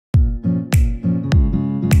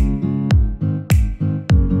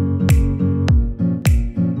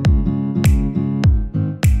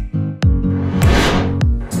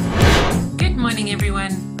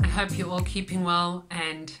you're all keeping well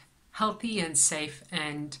and healthy and safe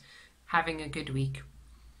and having a good week.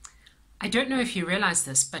 I don't know if you realize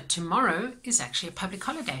this, but tomorrow is actually a public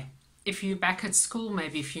holiday. If you're back at school,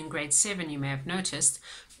 maybe if you're in grade 7, you may have noticed,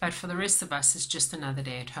 but for the rest of us, it's just another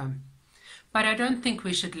day at home. But I don't think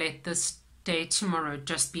we should let this day tomorrow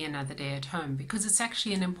just be another day at home, because it's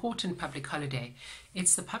actually an important public holiday.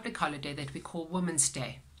 It's the public holiday that we call Women's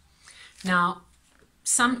Day. Now,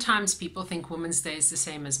 sometimes people think Women's Day is the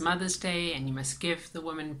same as Mother's Day and you must give the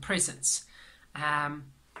woman presents. I'm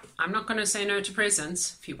not going to say no to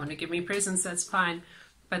presents. If you want to give me presents, that's fine.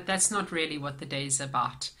 But that's not really what the day is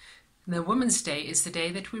about. The Women's Day is the day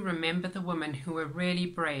that we remember the women who were really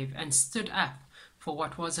brave and stood up for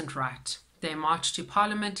what wasn't right. They marched to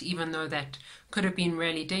Parliament, even though that could have been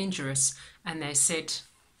really dangerous, and they said,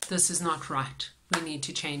 this is not right. We need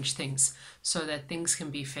to change things so that things can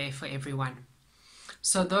be fair for everyone.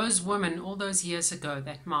 So those women, all those years ago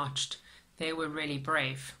that marched, they were really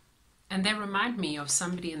brave. And they remind me of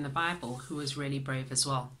somebody in the Bible who was really brave as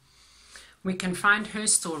well. We can find her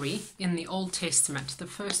story in the Old Testament, the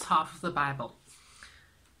first half of the Bible.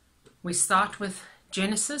 We start with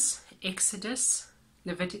Genesis, Exodus,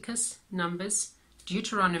 Leviticus, Numbers,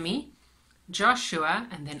 Deuteronomy, Joshua,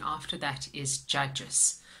 and then after that is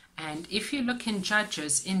Judges. And if you look in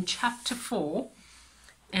Judges in chapter 4,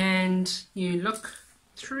 and you look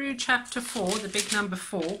through chapter 4, the big number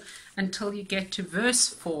 4, until you get to verse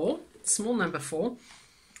 4, small number 4,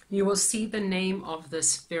 you will see the name of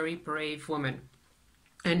this very brave woman.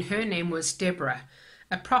 And her name was Deborah,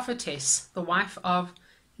 a prophetess, the wife of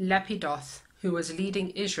Lapidoth, who was leading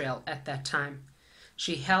Israel at that time.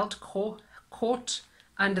 She held court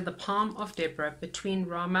under the palm of Deborah between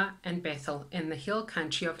Ramah and Bethel in the hill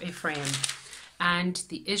country of Ephraim, and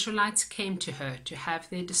the Israelites came to her to have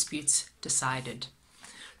their disputes decided.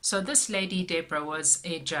 So this lady Deborah was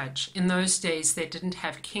a judge. In those days they didn't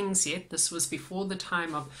have kings yet. This was before the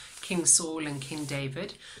time of King Saul and King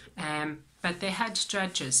David, but they had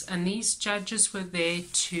judges, and these judges were there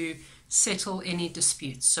to settle any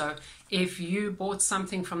disputes. So if you bought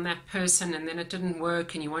something from that person and then it didn't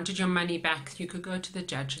work and you wanted your money back, you could go to the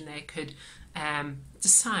judge and they could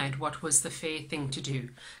decide what was the fair thing to do.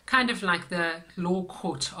 Kind of like the law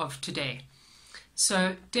court of today.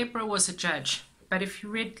 So Deborah was a judge, but if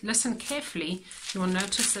you listen carefully, you will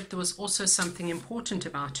notice that there was also something important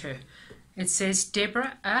about her. It says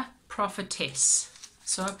Deborah, a prophetess.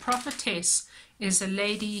 So a prophetess is a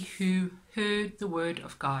lady who heard the word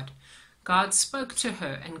of God. God spoke to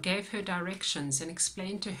her and gave her directions and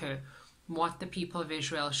explained to her what the people of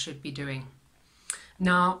Israel should be doing.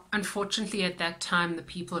 Now, unfortunately, at that time, the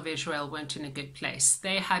people of Israel weren't in a good place.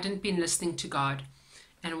 They hadn't been listening to God.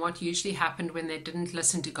 And what usually happened when they didn't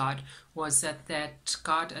listen to God was that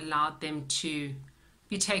God allowed them to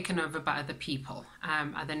be taken over by other people.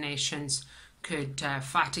 Other nations could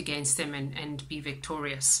fight against them and be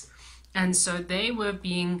victorious. And so they were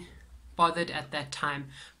being bothered at that time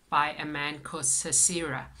by a man called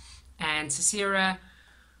Sisera. And Sisera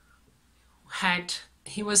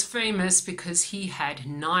he was famous because he had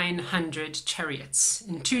 900 chariots.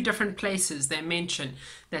 In 2 different places they mention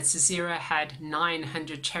that Sisera had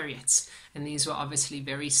 900 chariots, and these were obviously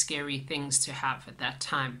very scary things to have at that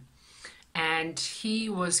time. And he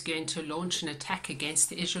was going to launch an attack against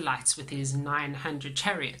the Israelites with his 900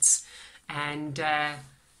 chariots. And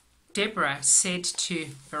Deborah said to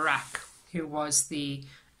Barak, who was the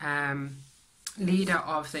leader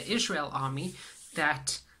of the Israel army,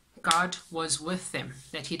 that God was with them,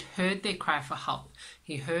 that he'd heard their cry for help.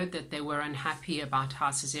 He heard that they were unhappy about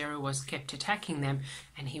how Sisera was kept attacking them,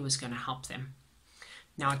 and he was going to help them.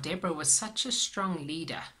 Now Deborah was such a strong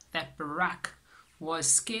leader that Barak was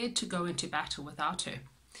scared to go into battle without her.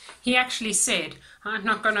 He actually said, I'm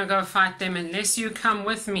not going to go fight them unless you come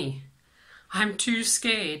with me. I'm too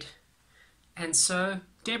scared. And so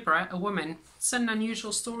Deborah, a woman, it's an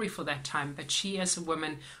unusual story for that time, but she as a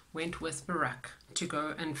woman went with Barak to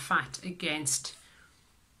go and fight against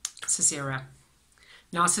Sisera.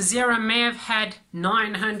 Now Sisera may have had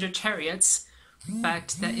 900 chariots,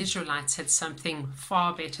 but the Israelites had something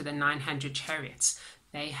far better than 900 chariots.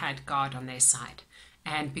 They had God on their side.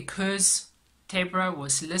 And because Deborah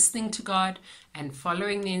was listening to God and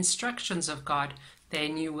following the instructions of God, they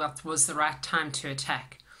knew what was the right time to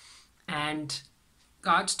attack. And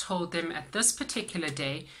God told them at this particular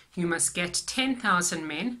day, you must get 10,000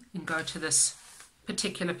 men and go to this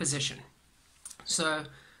particular position. So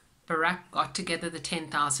Barak got together the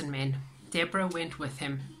 10,000 men. Deborah went with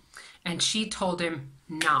him, and she told him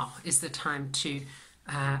now is the time to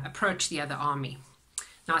approach the other army.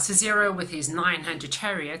 Now Sisera, with his 900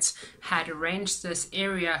 chariots, had arranged this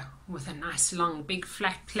area with a nice long big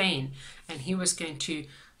flat plain, and he was going to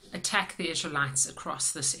attack the Israelites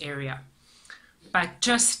across this area. But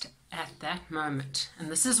just at that moment,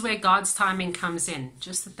 and this is where God's timing comes in,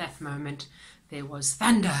 just at that moment there was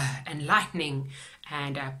thunder and lightning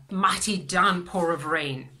and a mighty downpour of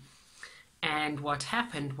rain. And what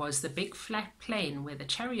happened was the big flat plain where the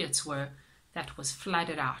chariots were, that was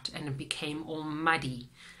flooded out and it became all muddy.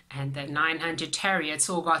 And the 900 chariots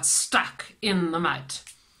all got stuck in the mud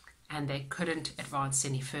and they couldn't advance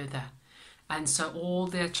any further. And so all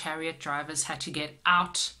the chariot drivers had to get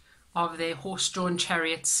out of their horse-drawn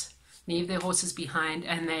chariots, leave their horses behind,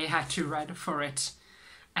 and they had to run for it.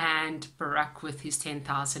 And Barak with his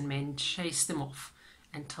 10,000 men chased them off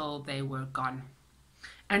until they were gone.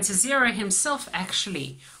 And Sisera himself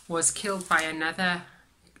actually was killed by another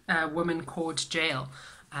woman called Jael.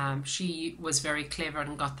 She was very clever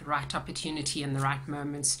and got the right opportunity and the right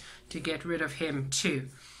moments to get rid of him too.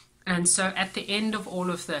 And so at the end of all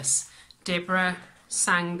of this, Deborah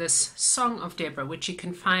sang this Song of Deborah, which you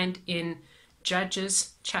can find in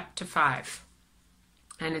Judges chapter 5.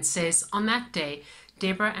 And it says, on that day,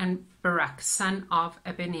 Deborah and Barak, son of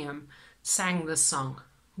Abinoam, sang this song.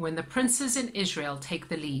 When the princes in Israel take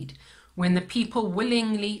the lead, when the people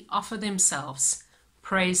willingly offer themselves,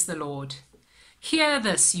 praise the Lord. Hear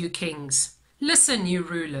this, you kings. Listen, you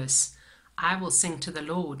rulers. I will sing to the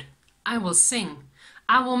Lord. I will sing.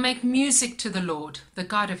 I will make music to the Lord, the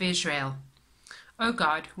God of Israel. O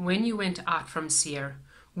God, when you went out from Seir,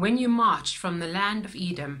 when you marched from the land of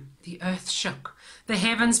Edom, the earth shook, the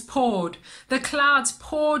heavens poured, the clouds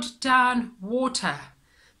poured down water.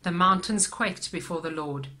 The mountains quaked before the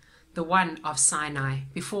Lord, the one of Sinai,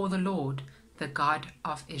 before the Lord, the God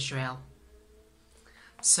of Israel.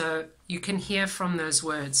 So you can hear from those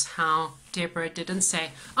words how Deborah didn't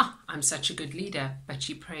say, oh, I'm such a good leader, but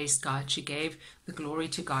she praised God. She gave the glory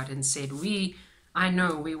to God and said, I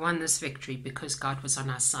know we won this victory because God was on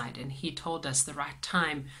our side and he told us the right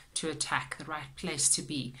time to attack, the right place to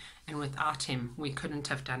be. And without him, we couldn't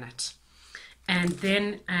have done it. And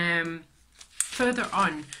then further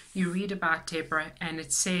on, you read about Deborah and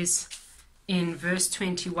it says in verse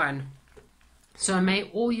 21, so may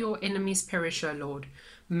all your enemies perish, O Lord.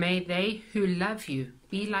 May they who love you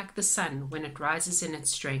be like the sun when it rises in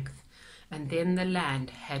its strength. And then the land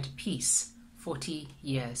had peace 40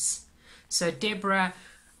 years. So Deborah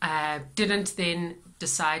didn't then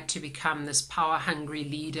decide to become this power-hungry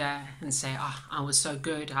leader and say, oh, I was so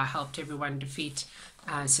good, I helped everyone defeat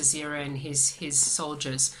Sisera and his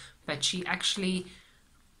soldiers. But she actually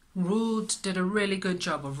did a really good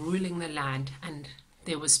job of ruling the land, and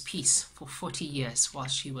there was peace for 40 years while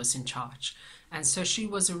she was in charge. And so she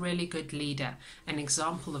was a really good leader, an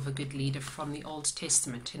example of a good leader from the Old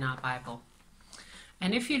Testament in our Bible.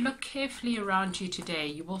 And if you look carefully around you today,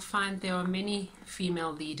 you will find there are many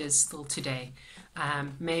female leaders still today.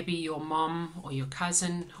 Maybe your mom or your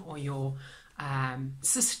cousin or your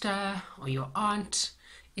sister or your aunt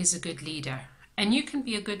is a good leader. And you can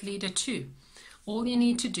be a good leader too. All you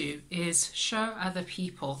need to do is show other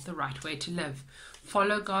people the right way to live.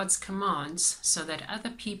 Follow God's commands so that other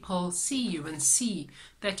people see you and see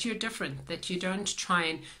that you're different, that you don't try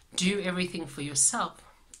and do everything for yourself,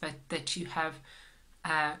 but that you have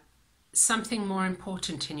something more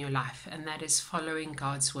important in your life, and that is following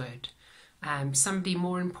God's word. Somebody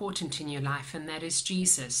more important in your life, and that is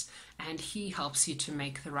Jesus, and he helps you to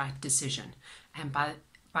make the right decision. And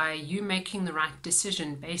by you making the right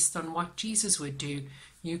decision based on what Jesus would do,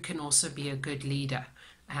 you can also be a good leader.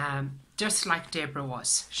 Just like Deborah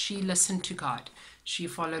was. She listened to God. She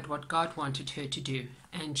followed what God wanted her to do,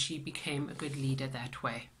 and she became a good leader that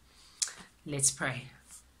way. Let's pray.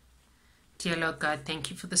 Dear Lord God,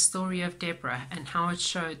 thank you for the story of Deborah and how it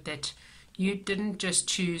showed that you didn't just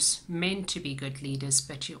choose men to be good leaders,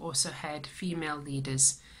 but you also had female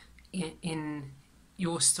leaders in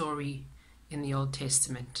your story in the Old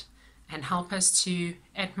Testament. And help us to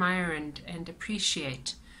admire and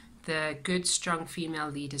appreciate the good, strong female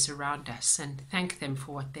leaders around us and thank them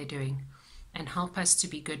for what they're doing. And help us to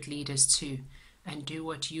be good leaders too and do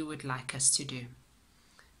what you would like us to do.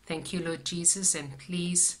 Thank you, Lord Jesus, and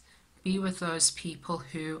please be with those people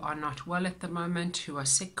who are not well at the moment, who are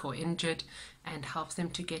sick or injured, and help them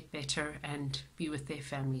to get better and be with their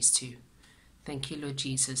families too. Thank you, Lord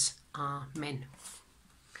Jesus. Amen.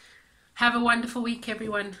 Have a wonderful week,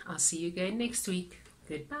 everyone. I'll see you again next week.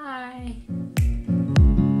 Goodbye.